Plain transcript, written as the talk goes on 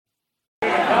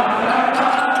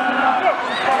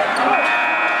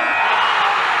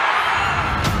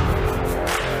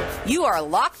are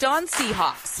Locked On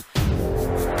Seahawks,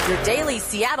 your daily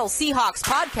Seattle Seahawks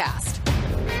podcast.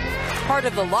 Part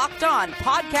of the Locked On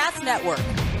Podcast Network,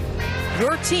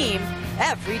 your team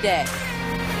every day.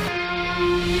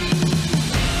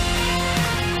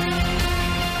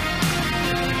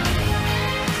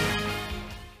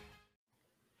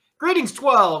 Greetings,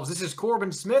 12s. This is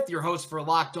Corbin Smith, your host for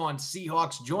Locked On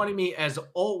Seahawks. Joining me, as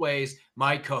always,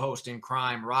 my co-host in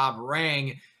crime, Rob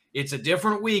Rang. It's a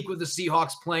different week with the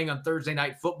Seahawks playing on Thursday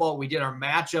Night Football. We did our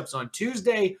matchups on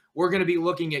Tuesday. We're going to be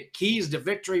looking at keys to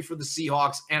victory for the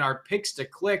Seahawks and our picks to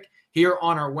click here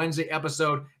on our Wednesday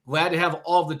episode. Glad to have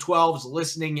all of the 12s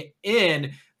listening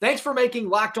in. Thanks for making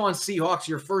Locked On Seahawks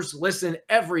your first listen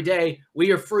every day.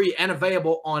 We are free and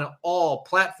available on all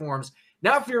platforms.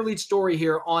 Now for your lead story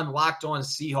here on Locked On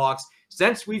Seahawks.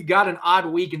 Since we've got an odd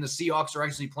week and the Seahawks are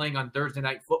actually playing on Thursday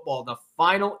Night Football, the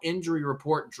final injury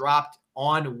report dropped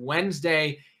on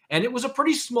Wednesday, and it was a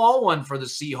pretty small one for the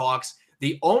Seahawks.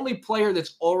 The only player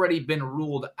that's already been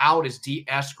ruled out is Dee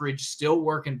Eskridge, still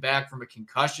working back from a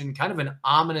concussion. Kind of an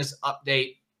ominous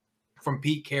update from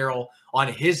Pete Carroll on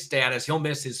his status. He'll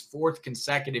miss his fourth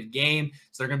consecutive game,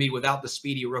 so they're going to be without the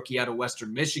speedy rookie out of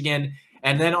Western Michigan.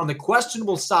 And then on the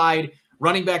questionable side,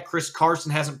 running back Chris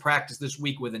Carson hasn't practiced this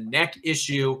week with a neck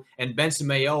issue, and Benson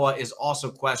Mayowa is also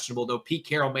questionable, though Pete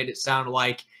Carroll made it sound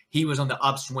like he was on the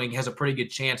upswing, has a pretty good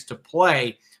chance to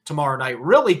play tomorrow night.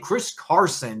 Really, Chris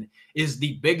Carson is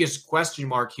the biggest question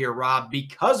mark here, Rob,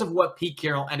 because of what Pete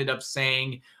Carroll ended up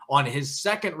saying on his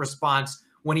second response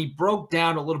when he broke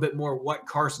down a little bit more what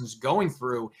Carson's going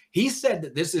through. He said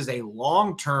that this is a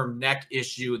long-term neck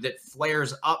issue that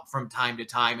flares up from time to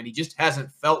time, and he just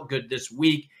hasn't felt good this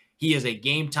week. He is a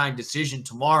game-time decision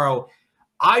tomorrow.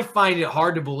 I find it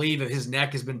hard to believe if his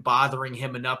neck has been bothering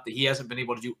him enough that he hasn't been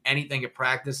able to do anything at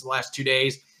practice the last 2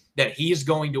 days, that he is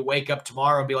going to wake up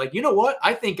tomorrow and be like, you know what?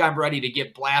 I think I'm ready to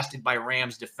get blasted by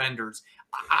Rams defenders.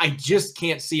 I just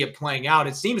can't see it playing out.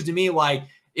 It seems to me like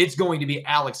it's going to be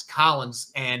Alex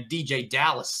Collins and DJ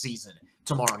Dallas season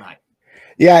tomorrow night.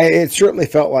 Yeah, it certainly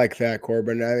felt like that,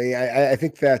 Corbin. I mean, I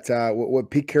think that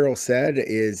what Pete Carroll said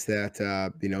is that,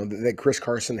 that Chris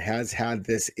Carson has had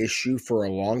this issue for a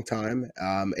long time,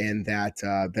 and that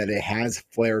it has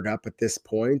flared up at this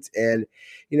point. And,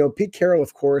 Pete Carroll,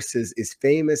 of course, is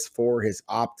famous for his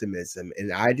optimism.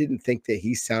 And I didn't think that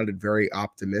he sounded very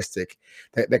optimistic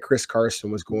that Chris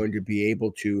Carson was going to be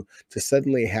able to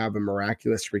suddenly have a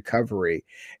miraculous recovery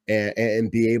and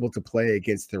be able to play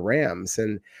against the Rams.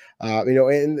 And,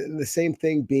 and the same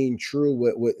thing being true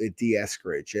with Dee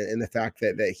Eskridge and the fact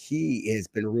that he has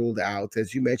been ruled out,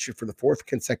 as you mentioned, for the fourth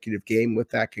consecutive game with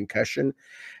that concussion.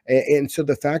 And so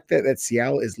the fact that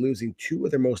Seattle is losing two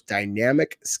of their most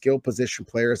dynamic skill position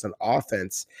players on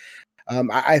offense,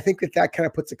 I think that kind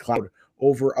of puts a cloud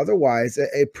over otherwise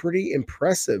a pretty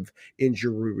impressive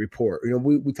injury report.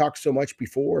 We talked so much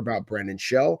before about Brandon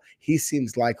Shell. He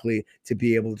seems likely to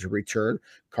be able to return.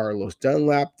 Carlos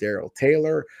Dunlap, Darrell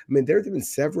Taylor. I mean, there have been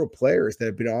several players that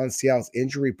have been on Seattle's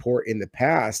injury report in the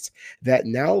past that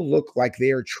now look like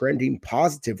they are trending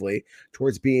positively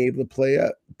towards being able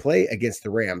to play against the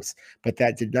Rams. But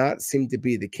that did not seem to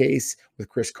be the case with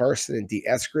Chris Carson and Dee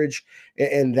Eskridge,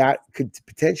 and that could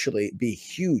potentially be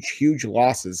huge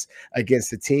losses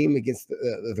against the team, against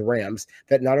the Rams,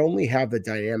 that not only have the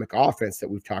dynamic offense that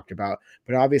we've talked about,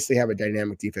 but obviously have a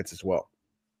dynamic defense as well.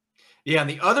 Yeah, and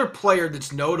the other player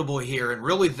that's notable here, and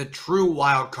really the true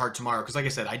wild card tomorrow, because like I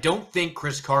said, I don't think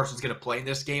Chris Carson's going to play in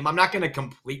this game. I'm not going to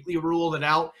completely rule it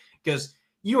out, because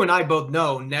you and I both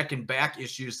know neck and back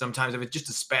issues sometimes, if it's just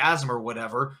a spasm or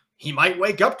whatever, he might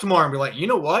wake up tomorrow and be like, you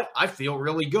know what? I feel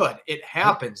really good. It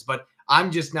happens, but I'm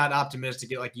just not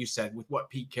optimistic, like you said, with what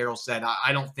Pete Carroll said.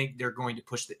 I don't think they're going to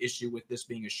push the issue with this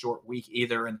being a short week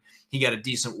either, and he got a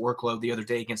decent workload the other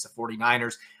day against the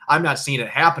 49ers. I'm not seeing it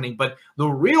happening, but the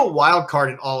real wild card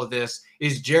in all of this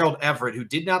is Gerald Everett, who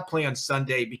did not play on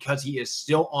Sunday because he is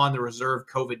still on the reserve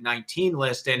COVID-19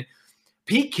 list, and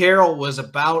Pete Carroll was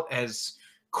about as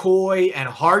coy and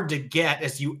hard to get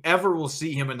as you ever will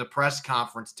see him in the press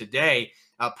conference today.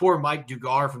 Poor Mike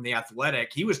Dugar from The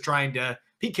Athletic,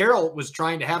 Pete Carroll was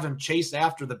trying to have him chase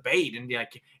after the bait, and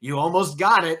you almost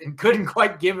got it and couldn't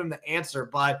quite give him the answer.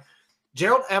 But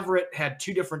Gerald Everett had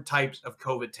two different types of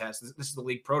COVID tests. This is the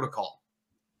league protocol.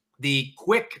 The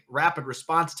quick rapid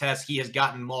response test, he has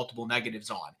gotten multiple negatives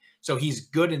on. So he's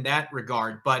good in that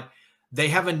regard. But they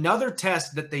have another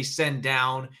test that they send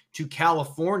down to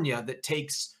California that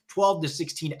takes 12 to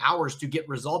 16 hours to get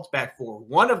results back for.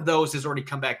 One of those has already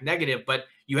come back negative, but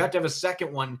you have to have a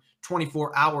second one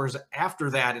 24 hours after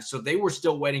that. And so they were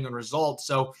still waiting on results.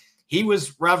 So he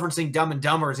was referencing Dumb and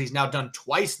Dumber, as he's now done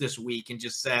twice this week, and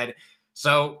just said,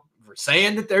 So we're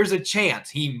saying that there's a chance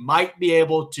he might be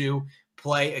able to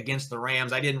play against the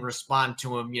Rams. I didn't respond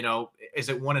to him, is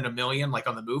it 1 in a million like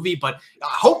on the movie? But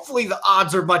hopefully the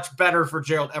odds are much better for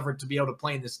Gerald Everett to be able to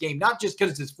play in this game, not just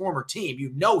because it's his former team. He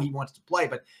wants to play,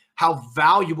 but how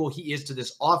valuable he is to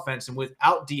this offense. And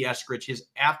without D. Eskridge, his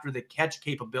after-the-catch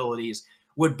capabilities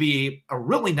would be a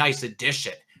really nice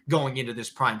addition going into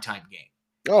this primetime game.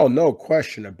 Oh, no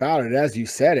question about it. As you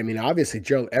said, I mean, obviously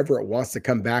Gerald Everett wants to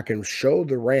come back and show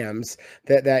the Rams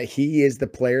that he is the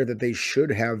player that they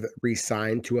should have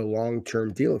re-signed to a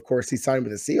long-term deal. Of course, he signed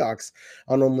with the Seahawks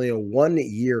on only a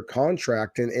 1-year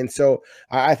contract. And so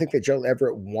I think that Gerald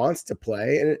Everett wants to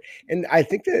play. And I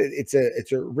think that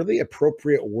it's a really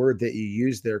appropriate word that you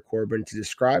use there, Corbin, to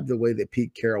describe the way that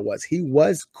Pete Carroll was. He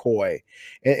was coy.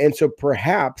 And so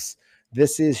perhaps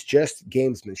this is just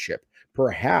gamesmanship.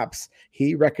 Perhaps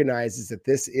he recognizes that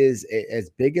this is as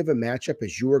big of a matchup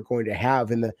as you are going to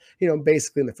have in the,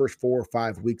 basically in the first 4 or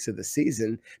 5 weeks of the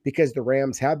season, because the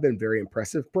Rams have been very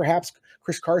impressive. Perhaps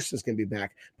Chris Carson's going to be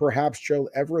back. Perhaps Gerald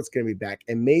Everett's going to be back.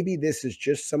 And maybe this is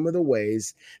just some of the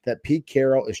ways that Pete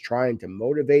Carroll is trying to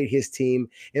motivate his team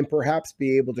and perhaps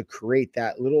be able to create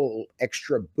that little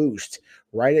extra boost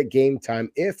right at game time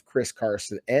if Chris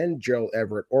Carson and Gerald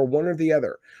Everett or one or the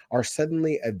other are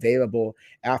suddenly available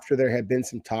after there had been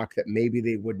some talk that maybe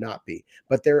they would not be.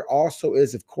 But there also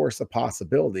is, of course, a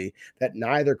possibility that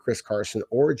neither Chris Carson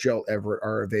or Gerald Everett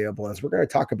are available. As we're going to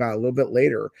talk about a little bit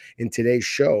later in today's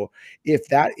show, if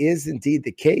that is indeed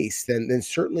the case, then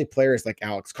certainly players like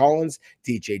Alex Collins,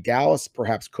 DJ Dallas,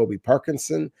 perhaps Kobe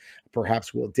Parkinson,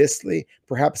 perhaps Will Dissly,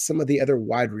 perhaps some of the other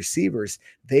wide receivers,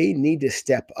 they need to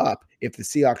step up if the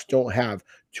Seahawks don't have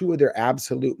two of their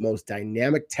absolute most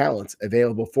dynamic talents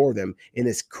available for them in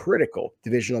this critical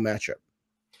divisional matchup.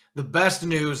 The best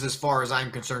news, as far as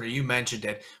I'm concerned, and you mentioned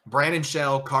it, Brandon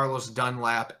Shell, Carlos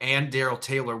Dunlap, and Darrell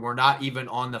Taylor were not even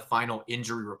on the final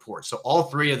injury report. So all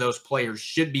three of those players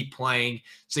should be playing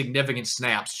significant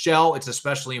snaps. Shell, it's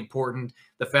especially important.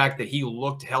 The fact that he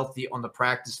looked healthy on the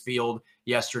practice field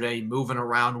yesterday, moving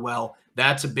around well,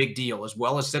 that's a big deal. As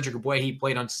well as Cedric Ogbuehi, he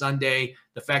played on Sunday.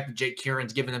 The fact that Jake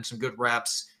Kieran's given them some good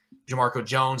reps. Jamarco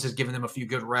Jones has given them a few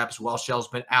good reps while Shell's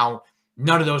been out.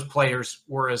 None of those players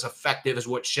were as effective as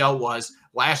what Shell was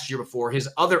last year before his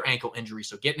other ankle injury.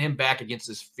 So getting him back against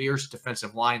this fierce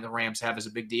defensive line the Rams have is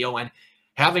a big deal. And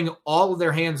having all of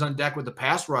their hands on deck with the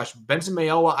pass rush, Benson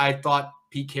Mayowa, I thought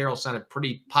Pete Carroll sounded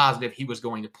pretty positive he was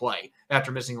going to play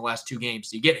after missing the last 2 games.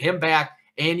 So you get him back,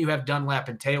 and you have Dunlap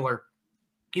and Taylor.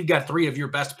 You've got 3 of your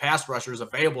best pass rushers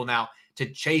available now to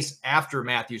chase after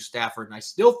Matthew Stafford. And I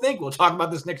still think we'll talk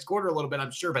about this next quarter a little bit, I'm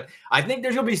sure, but I think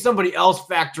there's going to be somebody else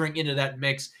factoring into that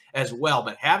mix as well.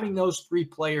 But having those 3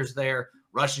 players there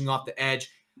rushing off the edge,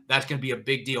 that's going to be a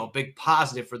big deal, a big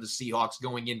positive for the Seahawks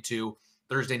going into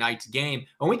Thursday night's game.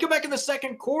 When we come back in the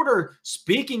second quarter,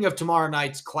 speaking of tomorrow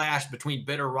night's clash between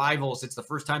bitter rivals, it's the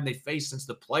first time they faced since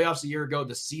the playoffs a year ago.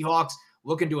 The Seahawks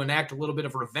looking to enact a little bit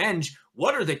of revenge.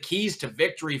 What are the keys to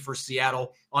victory for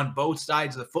Seattle on both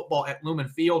sides of the football at Lumen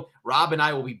Field? Rob and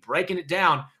I will be breaking it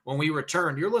down when we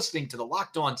return. You're listening to the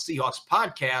Locked On Seahawks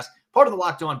podcast, part of the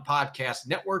Locked On Podcast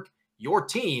Network, your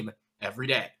team every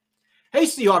day. Hey,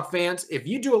 Seahawks fans, if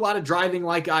you do a lot of driving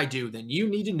like I do, then you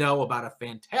need to know about a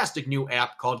fantastic new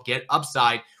app called Get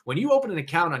Upside. When you open an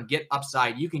account on Get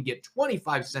Upside, you can get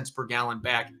 25 cents per gallon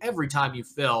back every time you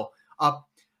fill up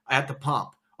at the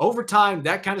pump. Over time,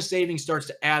 that kind of savings starts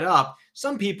to add up.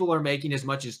 Some people are making as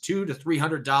much as $200 to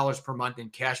 $300 per month in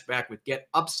cash back with Get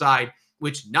Upside,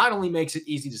 which not only makes it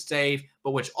easy to save,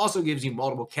 but which also gives you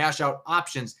multiple cash out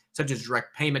options, such as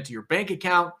direct payment to your bank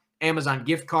account, Amazon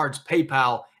gift cards,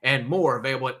 PayPal, and more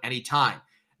available at any time.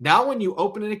 Now, when you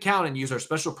open an account and use our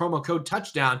special promo code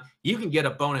Touchdown, you can get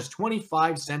a bonus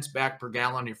 25 cents back per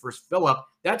gallon on your first fill up.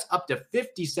 That's up to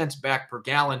 50 cents back per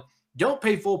gallon. Don't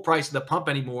pay full price at the pump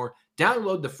anymore.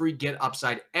 Download the free Get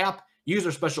Upside app. Use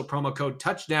our special promo code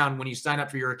Touchdown when you sign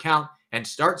up for your account and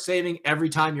start saving every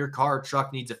time your car or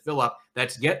truck needs a fill up.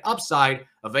 That's Get Upside,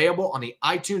 available on the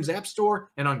iTunes App Store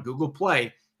and on Google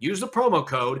Play. Use the promo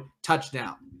code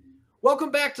Touchdown. Welcome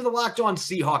back to the Locked On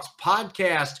Seahawks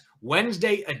podcast,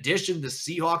 Wednesday edition. The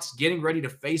Seahawks getting ready to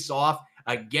face off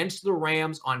against the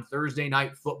Rams on Thursday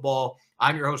Night Football.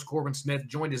 I'm your host, Corbin Smith,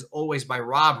 joined as always by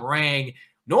Rob Rang.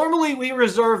 Normally, we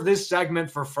reserve this segment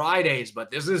for Fridays, but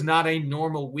this is not a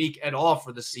normal week at all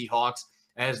for the Seahawks,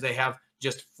 as they have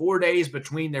just 4 days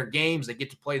between their games. They get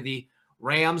to play the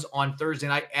Rams on Thursday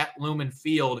night at Lumen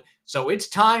Field. So it's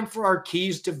time for our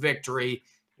keys to victory.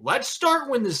 Let's start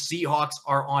when the Seahawks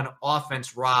are on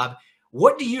offense, Rob.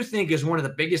 What do you think is one of the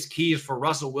biggest keys for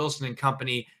Russell Wilson and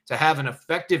company to have an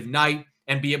effective night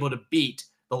and be able to beat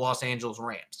the Los Angeles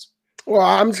Rams. Well,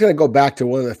 I'm just going to go back to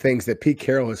one of the things that Pete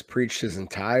Carroll has preached his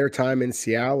entire time in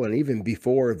Seattle and even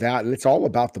before that, and it's all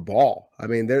about the ball. I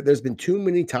mean, there's been too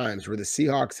many times where the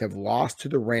Seahawks have lost to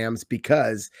the Rams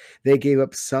because they gave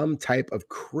up some type of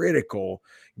critical,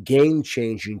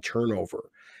 game-changing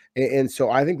turnover. And so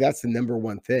I think that's the number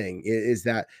one thing is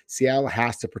that Seattle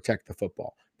has to protect the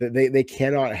football. They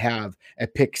cannot have a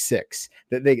pick six.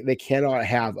 They cannot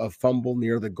have a fumble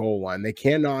near the goal line. They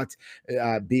cannot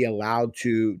be allowed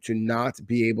to not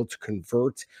be able to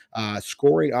convert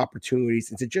scoring opportunities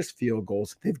into just field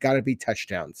goals. They've got to be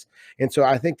touchdowns. And so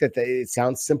I think that it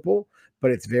sounds simple,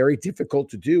 but it's very difficult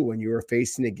to do when you are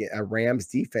facing a Rams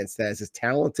defense that is as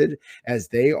talented as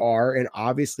they are. And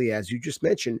obviously, as you just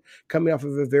mentioned, coming off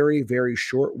of a very, very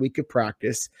short week of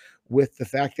practice, with the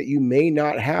fact that you may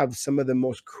not have some of the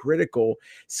most critical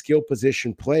skill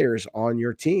position players on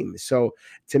your team. So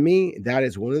to me, that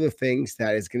is one of the things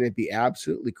that is going to be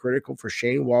absolutely critical for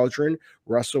Shane Waldron,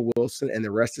 Russell Wilson, and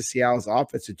the rest of Seattle's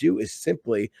offense to do is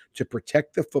simply to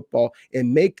protect the football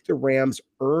and make the Rams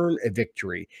earn a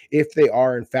victory if they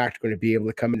are in fact going to be able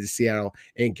to come into Seattle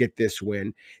and get this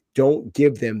win. Don't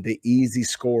give them the easy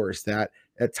scores that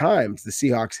at times the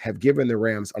Seahawks have given the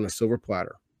Rams on a silver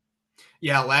platter.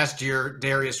 Yeah, last year,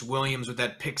 Darius Williams with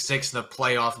that pick six in the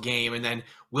playoff game. And then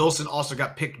Wilson also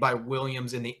got picked by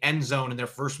Williams in the end zone in their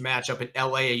first matchup in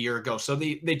LA a year ago. So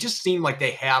they just seem like they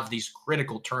have these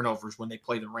critical turnovers when they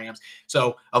play the Rams.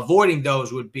 So avoiding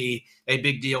those would be a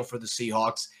big deal for the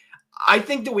Seahawks. I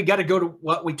think that we got to go to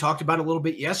what we talked about a little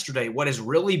bit yesterday, what has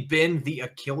really been the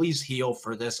Achilles heel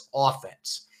for this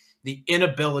offense, the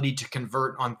inability to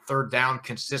convert on third down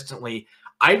consistently.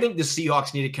 I think the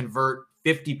Seahawks need to convert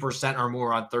 50% or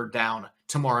more on third down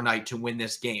tomorrow night to win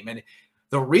this game. And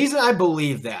the reason I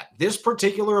believe that, this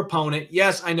particular opponent,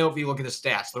 yes, I know if you look at the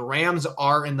stats, the Rams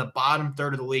are in the bottom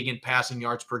third of the league in passing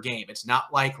yards per game. It's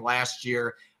not like last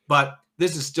year, but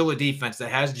this is still a defense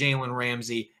that has Jalen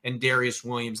Ramsey and Darius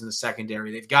Williams in the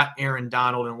secondary. They've got Aaron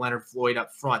Donald and Leonard Floyd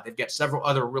up front. They've got several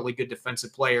other really good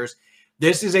defensive players.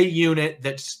 This is a unit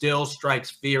that still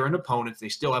strikes fear in opponents. They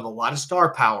still have a lot of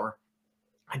star power.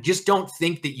 I just don't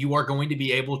think that you are going to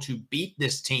be able to beat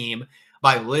this team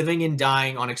by living and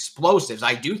dying on explosives.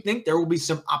 I do think there will be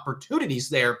some opportunities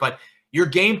there, but your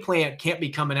game plan can't be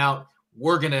coming out,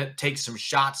 we're going to take some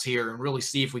shots here and really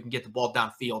see if we can get the ball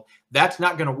downfield. That's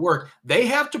not going to work. They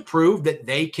have to prove that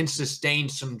they can sustain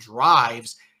some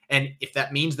drives, and if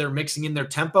that means they're mixing in their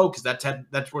tempo, because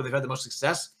that's where they've had the most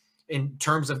success in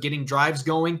terms of getting drives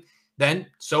going, then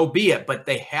so be it. But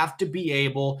they have to be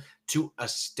able to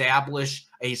establish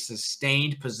a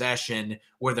sustained possession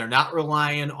where they're not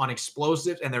relying on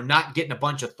explosives and they're not getting a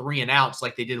bunch of 3 and outs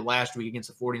like they did last week against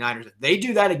the 49ers. If they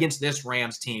do that against this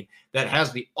Rams team that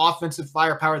has the offensive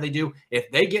firepower they do, if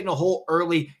they get in a hole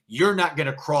early, you're not going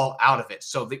to crawl out of it.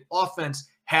 So the offense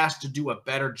has to do a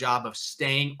better job of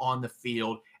staying on the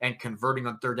field and converting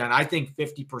on third down. I think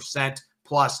 50%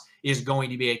 plus is going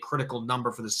to be a critical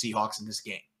number for the Seahawks in this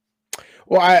game.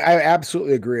 Well, I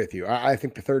absolutely agree with you. I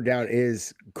think the third down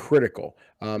is critical.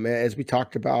 As we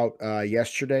talked about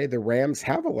yesterday, the Rams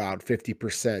have allowed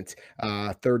 50%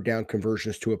 third down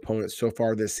conversions to opponents so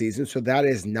far this season. So that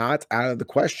is not out of the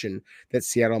question that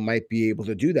Seattle might be able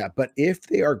to do that. But if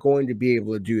they are going to be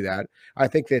able to do that, I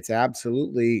think that's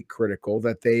absolutely critical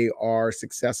that they are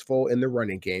successful in the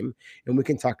running game. And we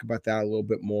can talk about that a little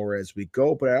bit more as we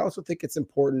go. But I also think it's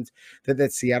important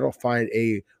that Seattle find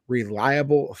a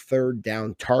reliable third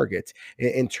down target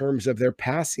in terms of their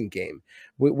passing game.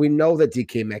 We know that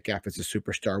DK Metcalf is a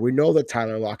superstar. We know that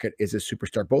Tyler Lockett is a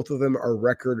superstar. Both of them are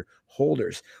record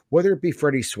holders, whether it be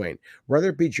Freddie Swain, whether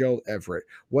it be Joe Everett,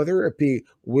 whether it be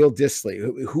Will Dissly,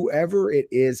 whoever it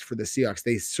is for the Seahawks,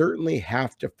 they certainly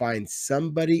have to find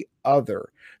somebody other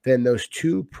than those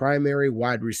 2 primary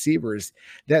wide receivers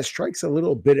that strikes a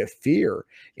little bit of fear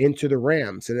into the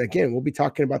Rams. And again, we'll be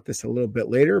talking about this a little bit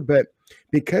later, but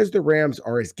because the Rams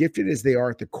are as gifted as they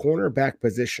are at the cornerback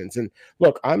positions, and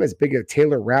look, I'm as big a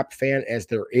Taylor Rapp fan as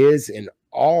there is in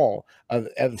all of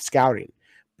scouting,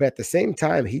 but at the same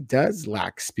time, he does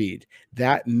lack speed.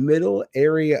 That middle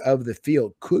area of the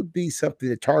field could be something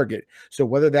to target. So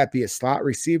whether that be a slot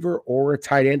receiver or a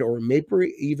tight end or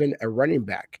maybe even a running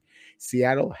back,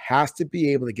 Seattle has to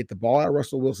be able to get the ball out of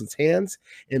Russell Wilson's hands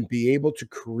and be able to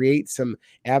create some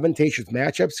advantageous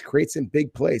matchups, create some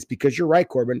big plays. Because you're right,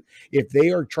 Corbin, if they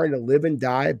are trying to live and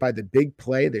die by the big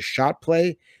play, the shot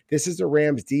play, this is a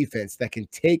Rams defense that can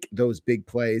take those big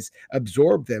plays,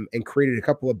 absorb them, and create a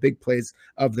couple of big plays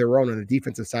of their own on the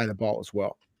defensive side of the ball as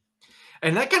well.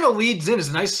 And that kind of leads in as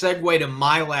a nice segue to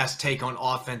my last take on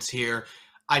offense here.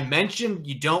 I mentioned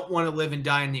you don't want to live and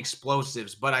die in the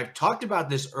explosives, but I've talked about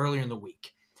this earlier in the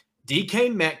week.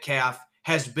 DK Metcalf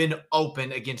has been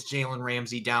open against Jalen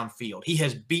Ramsey downfield. He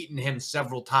has beaten him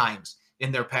several times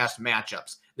in their past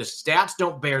matchups. The stats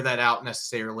don't bear that out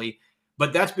necessarily,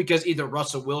 but that's because either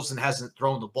Russell Wilson hasn't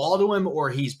thrown the ball to him or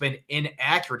he's been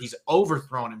inaccurate. He's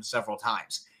overthrown him several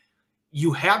times.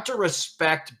 You have to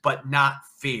respect but not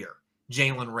fear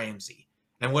Jalen Ramsey.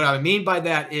 And what I mean by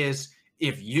that is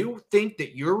if you think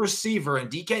that your receiver, and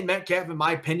DK Metcalf, in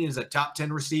my opinion, is a top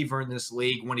 10 receiver in this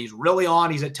league. When he's really on,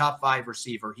 he's a top 5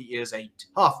 receiver. He is a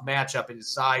tough matchup in his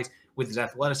size with his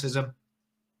athleticism.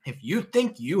 If you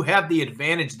think you have the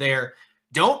advantage there,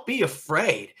 don't be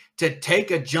afraid to take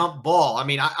a jump ball. I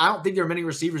mean, I don't think there are many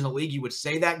receivers in the league you would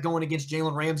say that going against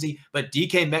Jalen Ramsey, but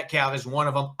DK Metcalf is one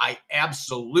of them. I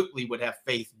absolutely would have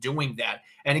faith doing that.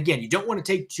 And again, you don't want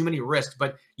to take too many risks,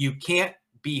 but you can't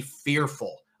be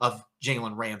fearful of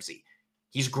Jalen Ramsey.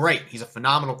 He's great. He's a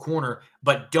phenomenal corner,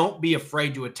 but don't be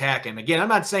afraid to attack him. Again, I'm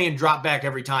not saying drop back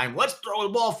every time. Let's throw the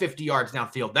ball 50 yards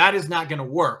downfield. That is not going to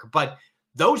work, but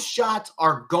those shots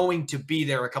are going to be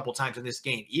there a couple times in this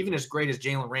game, even as great as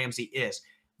Jalen Ramsey is.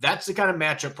 That's the kind of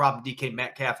matchup problem DK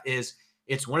Metcalf is.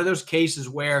 It's one of those cases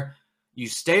where you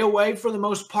stay away for the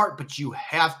most part, but you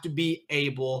have to be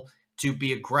able to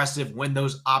be aggressive when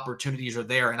those opportunities are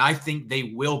there, and I think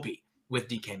they will be with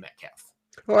DK Metcalf.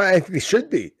 Well, I think they should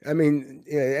be. I mean,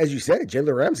 as you said,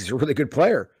 Jalen Ramsey's a really good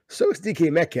player. So is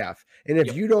DK Metcalf. And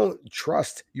if you don't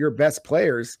trust your best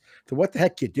players, then what the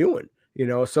heck you doing? You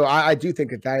know, so I do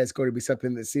think that is going to be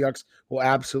something that Seahawks will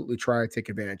absolutely try to take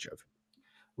advantage of.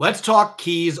 Let's talk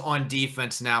keys on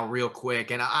defense now real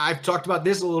quick. And I've talked about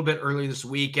this a little bit earlier this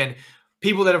week. And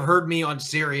people that have heard me on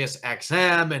Sirius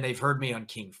XM and they've heard me on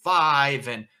King 5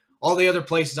 and all the other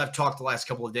places I've talked the last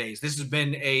couple of days. This has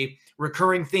been a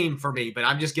recurring theme for me, but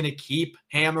I'm just going to keep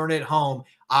hammering it home.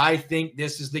 I think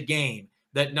this is the game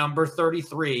that number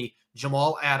 33,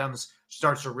 Jamal Adams,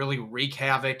 starts to really wreak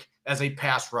havoc as a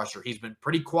pass rusher. He's been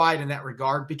pretty quiet in that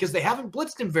regard because they haven't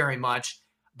blitzed him very much.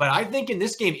 But I think in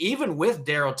this game, even with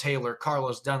Darrell Taylor,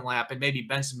 Carlos Dunlap, and maybe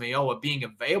Benson Mayowa being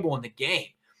available in the game,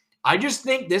 I just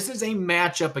think this is a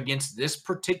matchup against this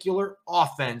particular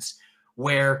offense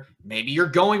where maybe you're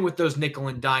going with those nickel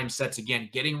and dime sets again,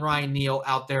 getting Ryan Neal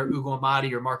out there, Ugo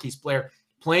Amadi or Marquise Blair,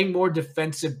 playing more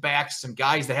defensive backs, some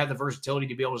guys that have the versatility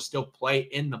to be able to still play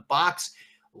in the box.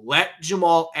 Let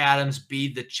Jamal Adams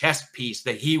be the chess piece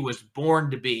that he was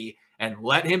born to be and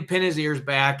let him pin his ears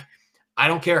back. I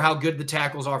don't care how good the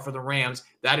tackles are for the Rams.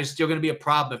 That is still going to be a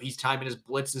problem if he's timing his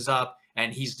blitzes up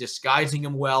and he's disguising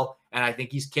them well, and I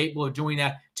think he's capable of doing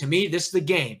that. To me, this is the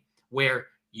game where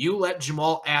you let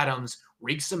Jamal Adams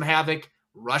wreak some havoc,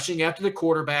 rushing after the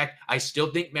quarterback. I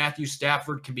still think Matthew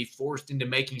Stafford can be forced into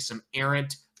making some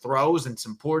errant throws and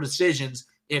some poor decisions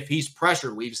if he's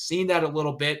pressured. We've seen that a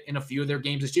little bit in a few of their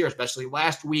games this year, especially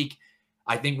last week.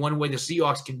 I think one way the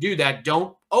Seahawks can do that,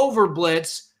 don't over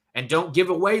blitz and don't give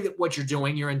away what you're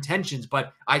doing, your intentions.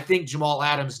 But I think Jamal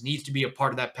Adams needs to be a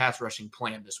part of that pass rushing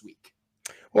plan this week.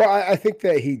 Well, I think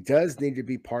that he does need to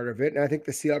be part of it, and I think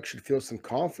the Seahawks should feel some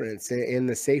confidence in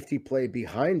the safety play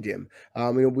behind him.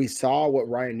 We saw what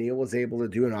Ryan Neal was able to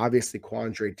do, and obviously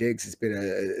Quandre Diggs has been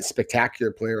a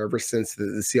spectacular player ever since the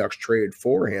Seahawks traded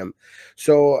for him.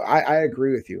 So I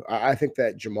agree with you. I think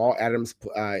that Jamal Adams,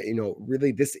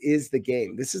 really this is the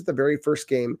game. This is the very first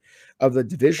game of the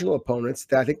divisional opponents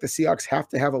that I think the Seahawks have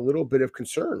to have a little bit of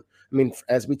concern. I mean,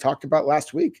 as we talked about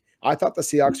last week, I thought the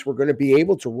Seahawks were going to be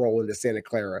able to roll into Santa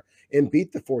Clara and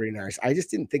beat the 49ers. I just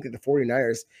didn't think that the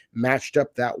 49ers matched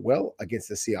up that well against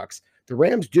the Seahawks. The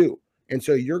Rams do. And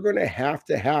so you're going to have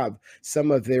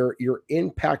some of your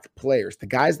impact players, the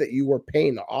guys that you were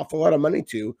paying an awful lot of money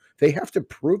to, they have to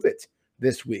prove it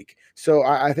this week. So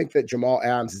I think that Jamal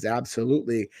Adams is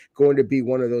absolutely going to be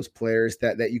one of those players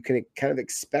that you can kind of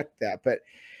expect that. But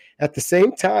at the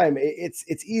same time, it's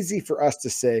easy for us to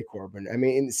say, Corbin. I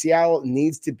mean, Seattle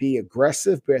needs to be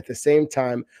aggressive, but at the same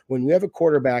time, when you have a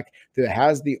quarterback that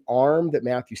has the arm that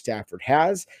Matthew Stafford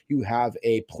has, you have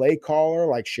a play caller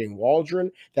like Shane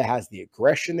Waldron that has the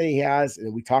aggression that he has,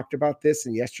 and we talked about this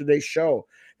in yesterday's show.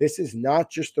 This is not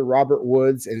just the Robert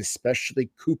Woods and especially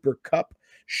Cooper Kupp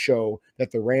show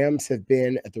that the Rams have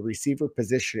been at the receiver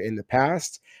position in the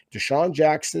past. Deshaun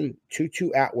Jackson, Tutu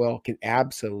Atwell can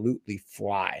absolutely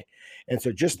fly. And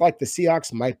so just like the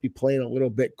Seahawks might be playing a little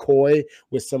bit coy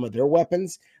with some of their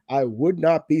weapons, I would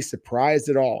not be surprised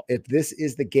at all if this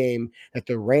is the game that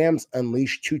the Rams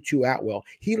unleash Tutu Atwell.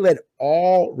 He led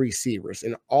all receivers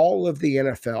in all of the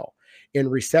NFL in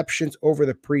receptions over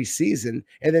the preseason,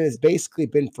 and then has basically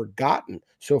been forgotten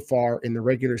so far in the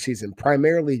regular season,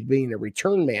 primarily being a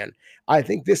return man. I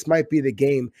think this might be the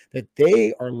game that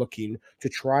they are looking to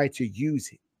try to use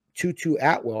Tutu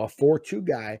Atwell, a 4-2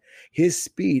 guy, his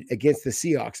speed against the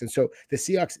Seahawks. And so the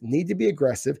Seahawks need to be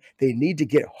aggressive. They need to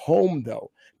get home,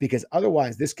 though, because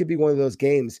otherwise this could be one of those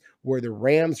games where the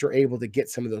Rams are able to get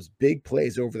some of those big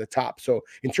plays over the top. So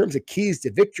in terms of keys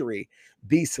to victory,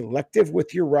 be selective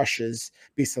with your rushes,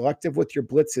 be selective with your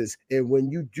blitzes. And when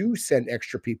you do send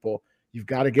extra people, you've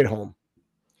got to get home.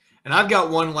 And I've got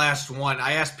one last one.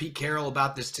 I asked Pete Carroll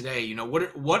about this today. You know,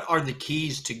 what are the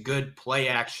keys to good play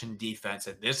action defense?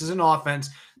 And this is an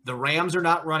offense. The Rams are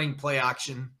not running play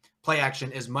action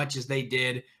as much as they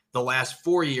did the last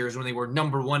 4 years when they were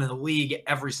number one in the league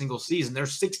every single season. They're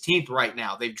 16th right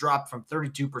now. They've dropped from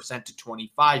 32% to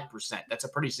 25%. That's a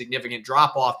pretty significant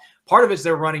drop off. Part of it's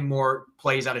they're running more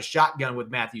plays out of shotgun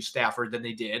with Matthew Stafford than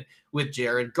they did with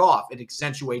Jared Goff. It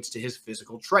accentuates to his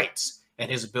physical traits and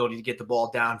his ability to get the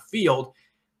ball downfield,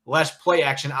 less play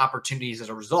action opportunities as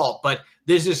a result. But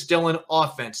this is still an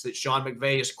offense that Sean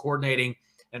McVay is coordinating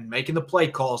and making the play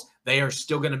calls. They are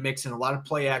still going to mix in a lot of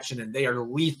play action, and they are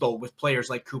lethal with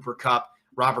players like Cooper Kupp,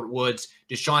 Robert Woods,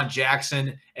 Deshaun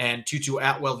Jackson, and Tutu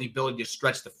Atwell, the ability to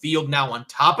stretch the field. Now, on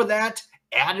top of that,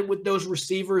 added with those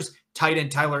receivers, tight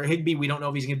end Tyler Higbee, we don't know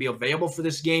if he's going to be available for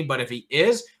this game, but if he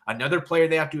is, another player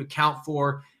they have to account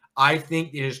for. I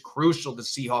think it is crucial the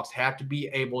Seahawks have to be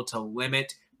able to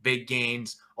limit big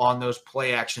gains on those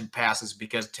play action passes,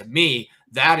 because to me,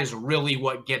 that is really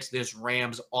what gets this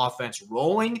Rams offense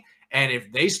rolling. And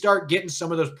if they start getting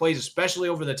some of those plays, especially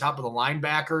over the top of the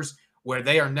linebackers, where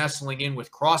they are nestling in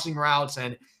with crossing routes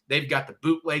and they've got the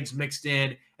bootlegs mixed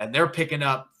in and they're picking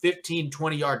up 15,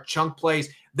 20-yard chunk plays,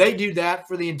 they do that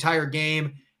for the entire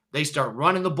game. They start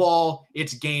running the ball,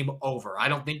 it's game over. I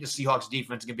don't think the Seahawks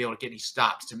defense is going to be able to get any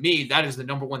stops. To me, that is the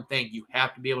number one thing you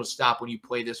have to be able to stop when you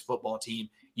play this football team.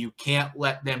 You can't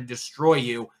let them destroy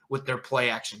you with their play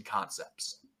action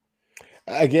concepts.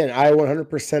 Again, I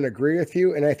 100% agree with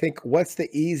you. And I think what's the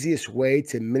easiest way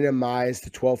to minimize the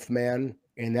 12th man?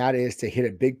 And that is to hit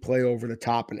a big play over the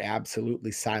top and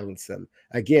absolutely silence them.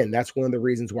 Again, that's one of the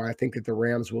reasons why I think that the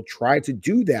Rams will try to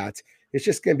do that. It's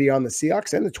just going to be on the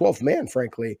Seahawks and the 12th man,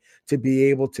 frankly, to be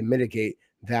able to mitigate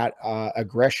that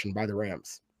aggression by the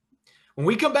Rams. When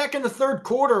we come back in the third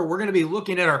quarter, we're going to be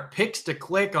looking at our picks to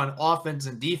click on offense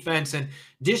and defense and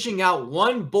dishing out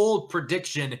one bold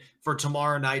prediction for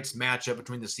tomorrow night's matchup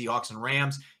between the Seahawks and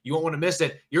Rams. You won't want to miss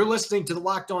it. You're listening to the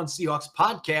Locked On Seahawks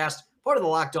podcast, part of the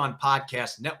Locked On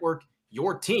Podcast Network,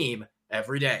 your team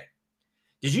every day.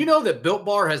 Did you know that Built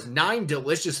Bar has 9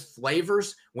 delicious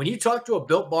flavors? When you talk to a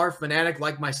Built Bar fanatic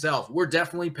like myself, we're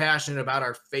definitely passionate about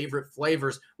our favorite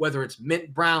flavors, whether it's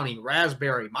mint brownie,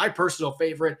 raspberry, my personal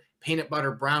favorite, peanut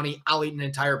butter brownie. I'll eat an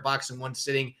entire box in one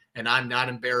sitting, and I'm not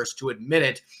embarrassed to admit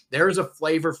it. There's a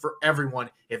flavor for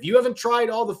everyone. If you haven't tried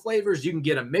all the flavors, you can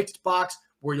get a mixed box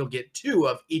where you'll get 2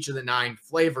 of each of the 9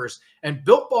 flavors. And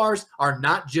Built Bars are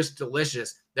not just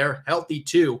delicious, they're healthy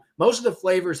too. Most of the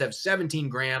flavors have 17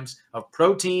 grams of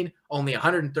protein, only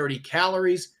 130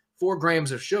 calories, 4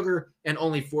 grams of sugar, and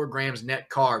only 4 grams net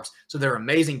carbs. So they're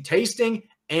amazing tasting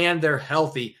and they're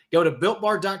healthy. Go to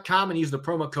BuiltBar.com and use the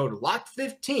promo code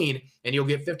LOCKED15 and you'll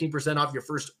get 15% off your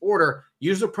first order.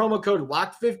 Use the promo code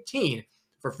LOCKED15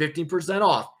 for 15%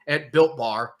 off at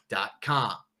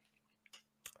BuiltBar.com.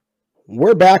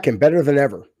 We're back and better than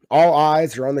ever. All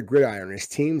eyes are on the gridiron as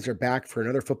teams are back for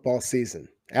another football season.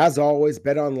 As always,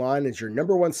 BetOnline is your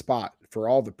number one spot for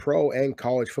all the pro and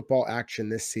college football action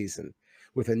this season.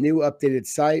 With a new updated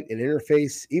site and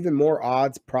interface, even more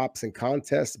odds, props, and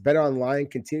contests,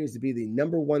 BetOnline continues to be the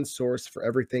number one source for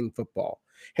everything football.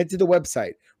 Head to the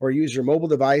website or use your mobile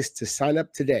device to sign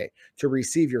up today to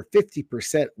receive your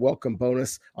 50% welcome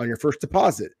bonus on your first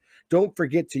deposit. Don't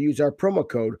forget to use our promo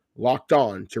code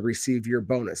LOCKEDON to receive your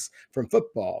bonus. From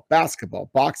football, basketball,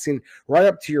 boxing, right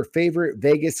up to your favorite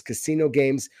Vegas casino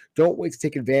games, don't wait to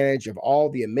take advantage of all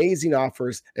the amazing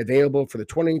offers available for the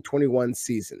 2021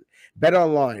 season.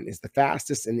 BetOnline is the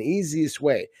fastest and easiest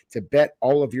way to bet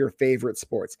all of your favorite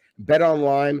sports.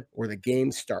 BetOnline, where the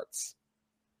game starts.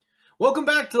 Welcome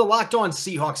back to the Locked On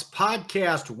Seahawks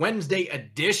podcast, Wednesday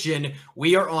edition.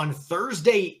 We are on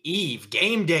Thursday Eve,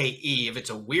 game day eve. It's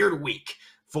a weird week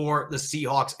for the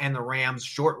Seahawks and the Rams.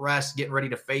 Short rest, getting ready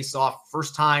to face off.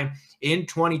 First time in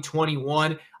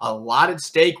 2021. A lot at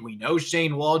stake. We know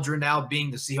Shane Waldron, now being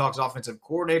the Seahawks offensive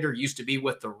coordinator, used to be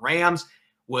with the Rams,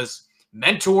 was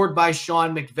mentored by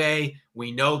Sean McVay.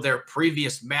 We know their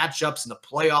previous matchups in the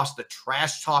playoffs, the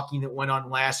trash talking that went on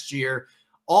last year.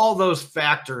 All those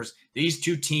factors, these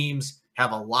two teams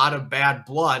have a lot of bad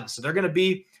blood. So they're going to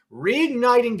be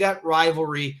reigniting that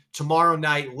rivalry tomorrow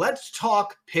night. Let's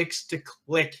talk picks to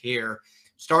click here.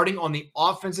 Starting on the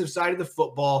offensive side of the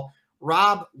football,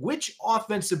 Rob, which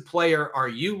offensive player are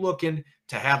you looking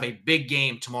to have a big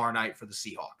game tomorrow night for the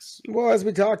Seahawks? Well, as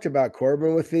we talked about,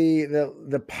 Corbin, with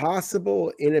the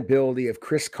possible inability of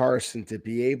Chris Carson to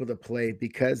be able to play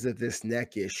because of this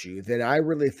neck issue, then I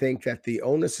really think that the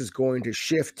onus is going to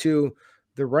shift to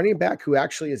the running back who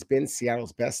actually has been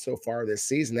Seattle's best so far this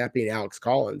season, that being Alex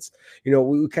Collins. We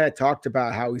kind of talked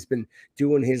about how he's been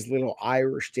doing his little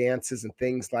Irish dances and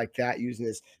things like that, using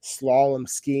his slalom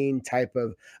skiing type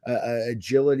of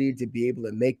agility to be able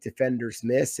to make defenders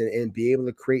miss and be able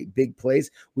to create big plays.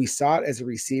 We saw it as a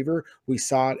receiver. We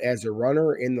saw it as a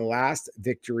runner in the last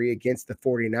victory against the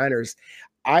 49ers.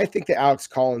 I think that Alex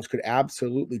Collins could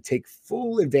absolutely take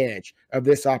full advantage of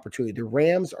this opportunity. The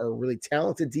Rams are a really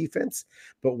talented defense,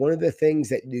 but one of the things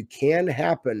that can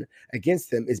happen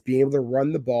against them is being able to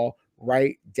run the ball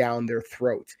right down their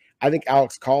throat. I think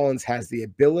Alex Collins has the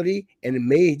ability and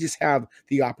may just have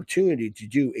the opportunity to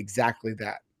do exactly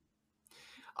that.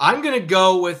 I'm going to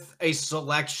go with a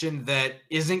selection that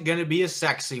isn't going to be a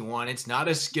sexy one. It's not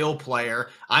a skill player.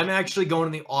 I'm actually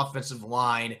going to the offensive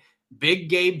line. Big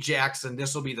Gabe Jackson.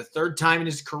 This will be the third time in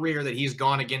his career that he's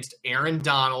gone against Aaron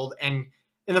Donald. And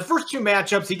in the first two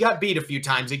matchups, he got beat a few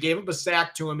times. He gave up a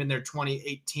sack to him in their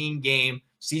 2018 game,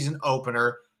 season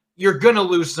opener. You're going to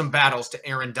lose some battles to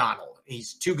Aaron Donald.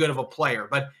 He's too good of a player.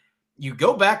 But you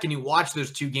go back and you watch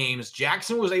those two games,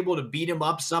 Jackson was able to beat him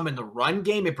up some in the run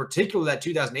game. In particular, that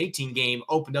 2018 game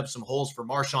opened up some holes for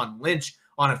Marshawn Lynch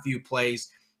on a few plays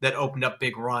that opened up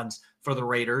big runs for the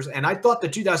Raiders. And I thought the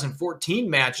 2014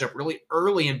 matchup really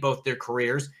early in both their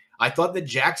careers, I thought that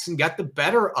Jackson got the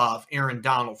better of Aaron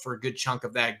Donald for a good chunk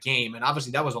of that game. And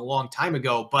obviously that was a long time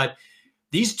ago, but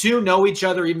these two know each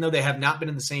other, even though they have not been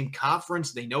in the same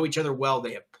conference. They know each other well.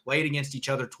 They have played against each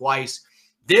other twice.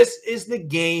 This is the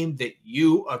game that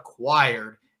you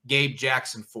acquired Gabe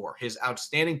Jackson for, his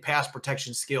outstanding pass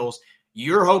protection skills.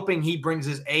 You're hoping he brings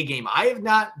his A game. I have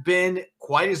not been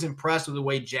quite as impressed with the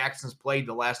way Jackson's played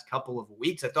the last couple of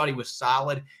weeks. I thought he was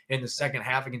solid in the second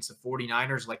half against the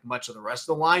 49ers, like much of the rest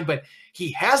of the line, but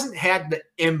he hasn't had the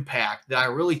impact that I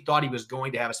really thought he was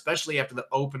going to have, especially after the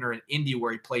opener in Indy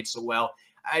where he played so well.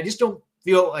 I just don't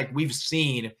feel like we've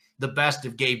seen the best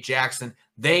of Gabe Jackson.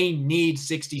 They need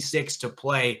 66 to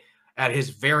play at his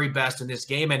very best in this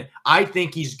game, and I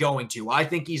think he's going to. I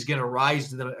think he's going to rise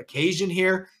to the occasion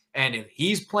here. And if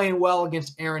he's playing well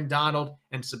against Aaron Donald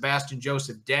and Sebastian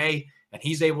Joseph Day, and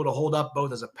he's able to hold up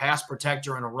both as a pass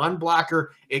protector and a run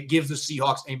blocker, it gives the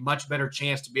Seahawks a much better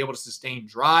chance to be able to sustain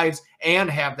drives and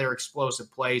have their explosive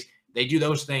plays. They do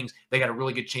those things, they got a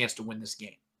really good chance to win this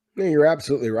game. Yeah, you're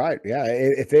absolutely right. Yeah,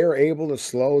 if they are able to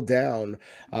slow down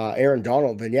Aaron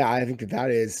Donald, then yeah, I think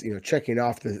that is checking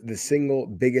off the single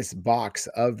biggest box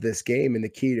of this game and the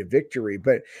key to victory.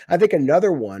 But I think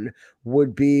another one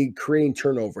would be creating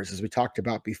turnovers, as we talked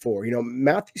about before.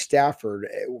 Matthew Stafford,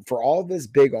 for all of his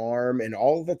big arm and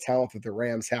all of the talent that the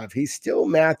Rams have, he's still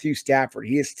Matthew Stafford.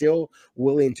 He is still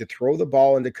willing to throw the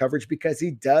ball into coverage because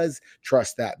he does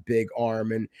trust that big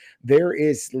arm. And there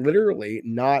is literally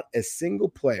not a single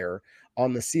player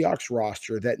on the Seahawks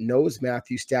roster that knows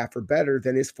Matthew Stafford better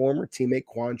than his former teammate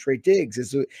Quandre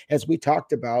Diggs, as we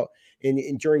talked about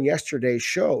during yesterday's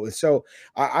show. So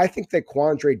I think that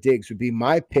Quandre Diggs would be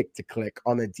my pick to click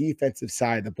on the defensive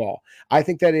side of the ball. I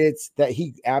think that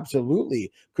he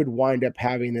absolutely could wind up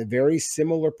having a very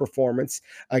similar performance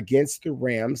against the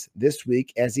Rams this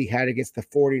week as he had against the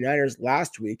 49ers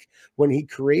last week, when he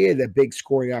created a big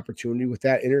scoring opportunity with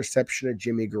that interception of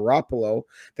Jimmy Garoppolo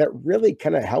that really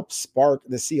kind of helped spark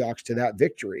the Seahawks to that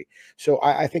victory. So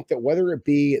I think that whether it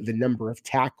be the number of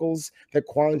tackles that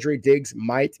Quandre Diggs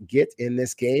might get in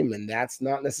this game, and that's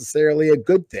not necessarily a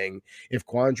good thing if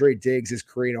Quandre Diggs is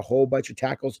creating a whole bunch of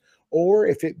tackles, or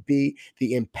if it be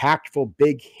the impactful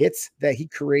big hits that he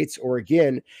creates, or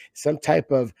again, some type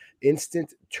of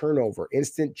instant turnover,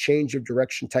 instant change of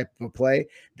direction type of a play.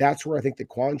 That's where I think that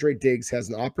Quandre Diggs has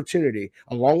an opportunity,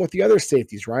 along with the other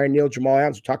safeties, Ryan Neal, Jamal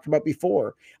Adams, we talked about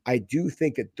before. I do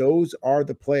think that those are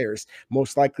the players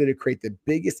most likely to create the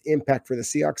biggest impact for the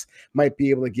Seahawks, might be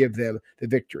able to give them the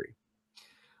victory.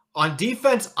 On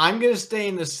defense, I'm going to stay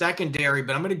in the secondary,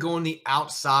 but I'm going to go on the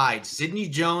outside. Sidney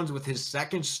Jones with his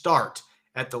second start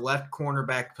at the left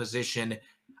cornerback position.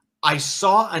 I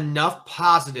saw enough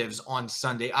positives on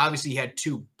Sunday. Obviously, he had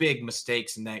two big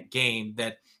mistakes in that game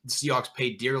that the Seahawks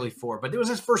paid dearly for, but it was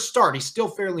his first start. He's still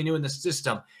fairly new in the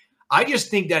system. I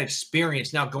just think that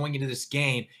experience now going into this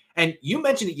game, and you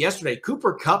mentioned it yesterday,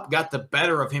 Cooper Kupp got the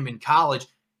better of him in college.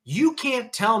 You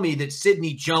can't tell me that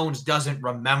Sidney Jones doesn't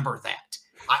remember that.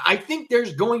 I think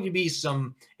there's going to be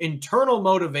some internal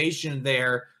motivation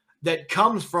there that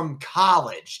comes from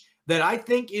college that I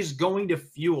think is going to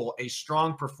fuel a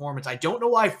strong performance. I don't know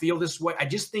why I feel this way. I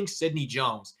just think Sidney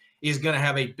Jones is going to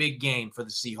have a big game for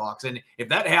the Seahawks. And if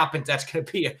that happens, that's going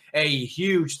to be a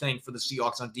huge thing for the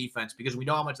Seahawks on defense, because we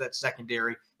know how much that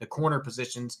secondary, the corner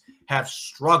positions, have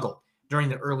struggled during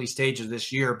the early stages of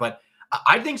this year. But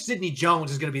I think Sidney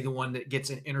Jones is going to be the one that gets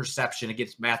an interception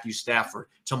against Matthew Stafford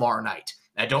tomorrow night.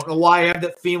 I don't know why I have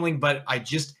that feeling, but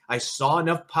I saw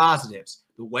enough positives.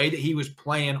 The way that he was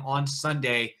playing on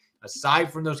Sunday,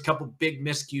 aside from those couple big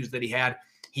miscues that he had,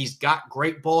 he's got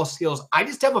great ball skills. I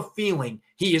just have a feeling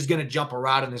he is going to jump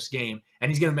around in this game,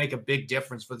 and he's going to make a big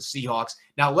difference for the Seahawks.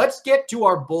 Now, let's get to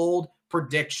our bold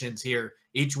predictions here.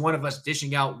 Each one of us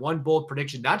dishing out one bold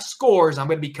prediction, not scores. I'm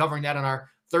going to be covering that on our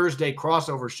Thursday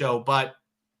crossover show. But,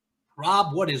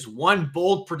 Rob, what is one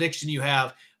bold prediction you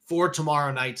have for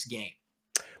tomorrow night's game?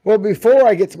 Well, before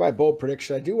I get to my bold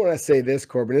prediction, I do want to say this,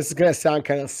 Corbin. This is going to sound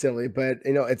kind of silly, but,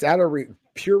 it's out of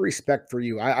pure respect for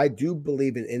you. I do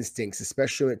believe in instincts,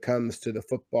 especially when it comes to the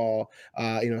football,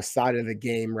 side of the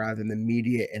game rather than the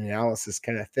media and analysis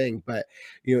kind of thing. But,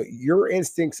 your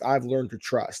instincts I've learned to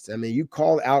trust. I mean, you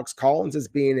called Alex Collins as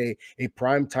being a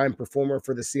primetime performer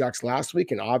for the Seahawks last week,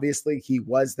 and obviously he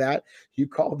was that. You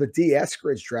called the D.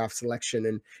 Eskridge draft selection,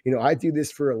 and, I do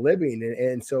this for a living.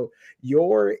 And so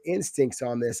your instincts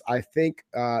on this, I think,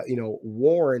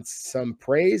 warrants some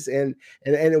praise, and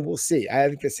we'll see. I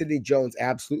think that Sidney Jones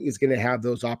absolutely is going to have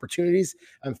those opportunities.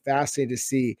 I'm fascinated to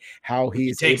see how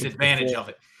he takes advantage of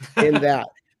it in that.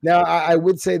 Now, I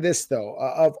would say this though: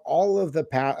 of all of the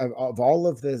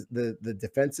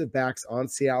defensive backs on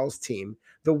Seattle's team,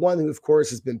 the one who, of course,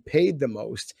 has been paid the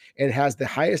most and has the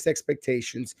highest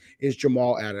expectations is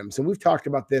Jamal Adams. And we've talked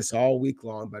about this all week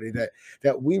long, buddy,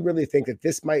 that we really think that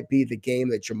this might be the game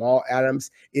that Jamal Adams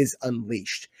is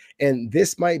unleashed. And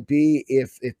this might be,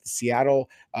 if Seattle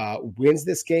wins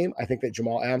this game, I think that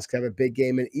Jamal Adams could have a big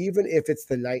game. And even if it's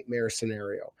the nightmare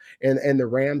scenario and the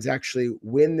Rams actually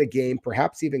win the game,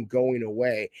 perhaps even going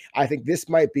away, I think this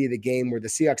might be the game where the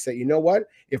Seahawks say, you know what,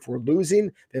 if we're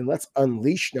losing, then let's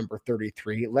unleash number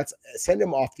 33. Let's send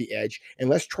him off the edge, and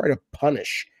let's try to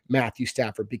punish Matthew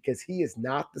Stafford, because he is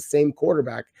not the same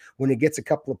quarterback when he gets a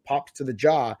couple of pops to the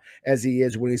jaw as he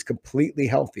is when he's completely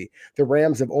healthy. The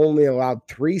Rams have only allowed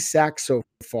 3 sacks so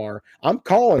far. I'm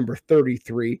calling number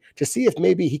 33 to see if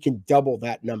maybe he can double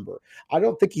that number. I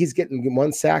don't think he's getting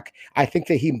 1 sack. I think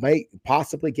that he might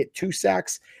possibly get 2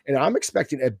 sacks, and I'm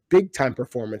expecting a big-time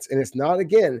performance. And it's not,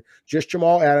 again, just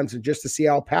Jamal Adams and just the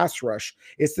Seattle pass rush.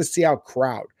 It's the Seattle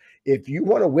crowd. If you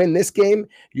want to win this game,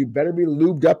 you better be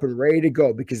lubed up and ready to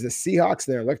go, because the Seahawks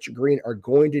and their electric green are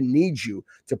going to need you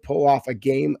to pull off a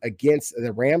game against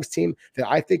the Rams team that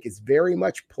I think is very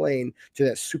much playing to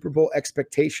that Super Bowl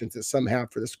expectations that some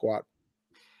have for the squad.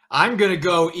 I'm going to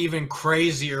go even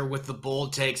crazier with the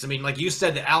bold takes. I mean, like you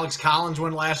said, the Alex Collins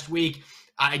one last week,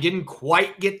 I didn't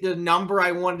quite get the number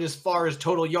I wanted as far as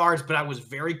total yards, but I was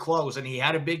very close, and he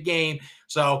had a big game.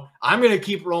 So I'm going to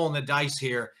keep rolling the dice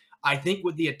here. I think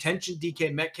with the attention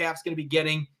DK Metcalf's going to be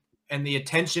getting and the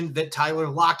attention that Tyler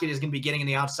Lockett is going to be getting on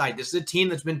the outside, this is a team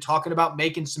that's been talking about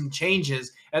making some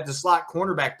changes at the slot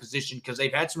cornerback position because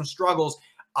they've had some struggles.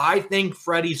 I think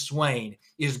Freddie Swain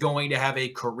is going to have a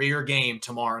career game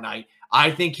tomorrow night. I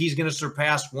think he's going to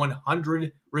surpass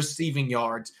 100 receiving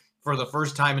yards for the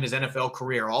first time in his NFL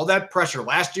career. All that pressure.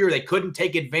 Last year, they couldn't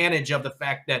take advantage of the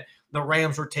fact that the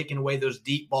Rams were taking away those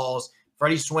deep balls.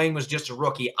 Freddie Swain was just a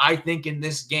rookie. I think in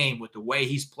this game, with the way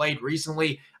he's played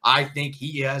recently, I think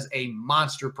he has a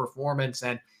monster performance.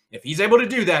 And if he's able to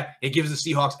do that, it gives the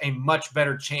Seahawks a much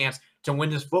better chance to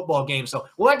win this football game. So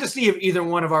we'll have to see if either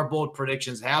one of our bold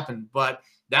predictions happen, but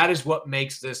that is what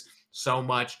makes this so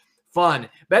much fun.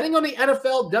 Betting on the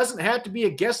NFL doesn't have to be a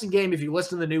guessing game if you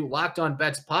listen to the new Locked On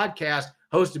Bets podcast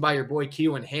hosted by your boy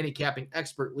Q and handicapping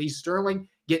expert Lee Sterling.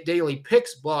 Get daily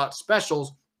picks, blowout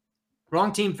specials,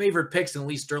 wrong team favorite picks, and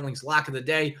Lee Sterling's lock of the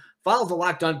day. Follow the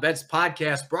Locked On Bets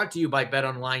podcast brought to you by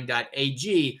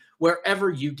betonline.ag wherever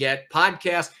you get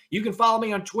podcasts. You can follow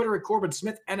me on Twitter at Corbin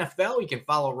Smith NFL. You can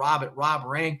follow Rob at Rob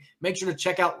Rang. Make sure to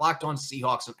check out Locked On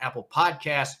Seahawks on Apple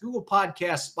Podcasts, Google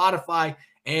Podcasts, Spotify,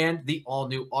 and the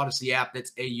all-new Odyssey app.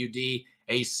 That's AUDACY.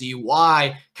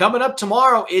 Coming up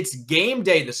tomorrow, it's game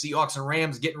day. The Seahawks and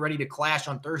Rams getting ready to clash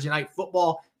on Thursday Night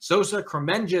Football. Sosa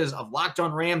Kremenjas of Locked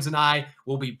On Rams and I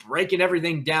will be breaking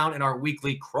everything down in our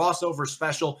weekly crossover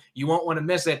special. You won't want to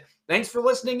miss it. Thanks for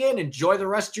listening in. Enjoy the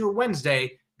rest of your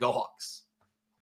Wednesday. Go Hawks.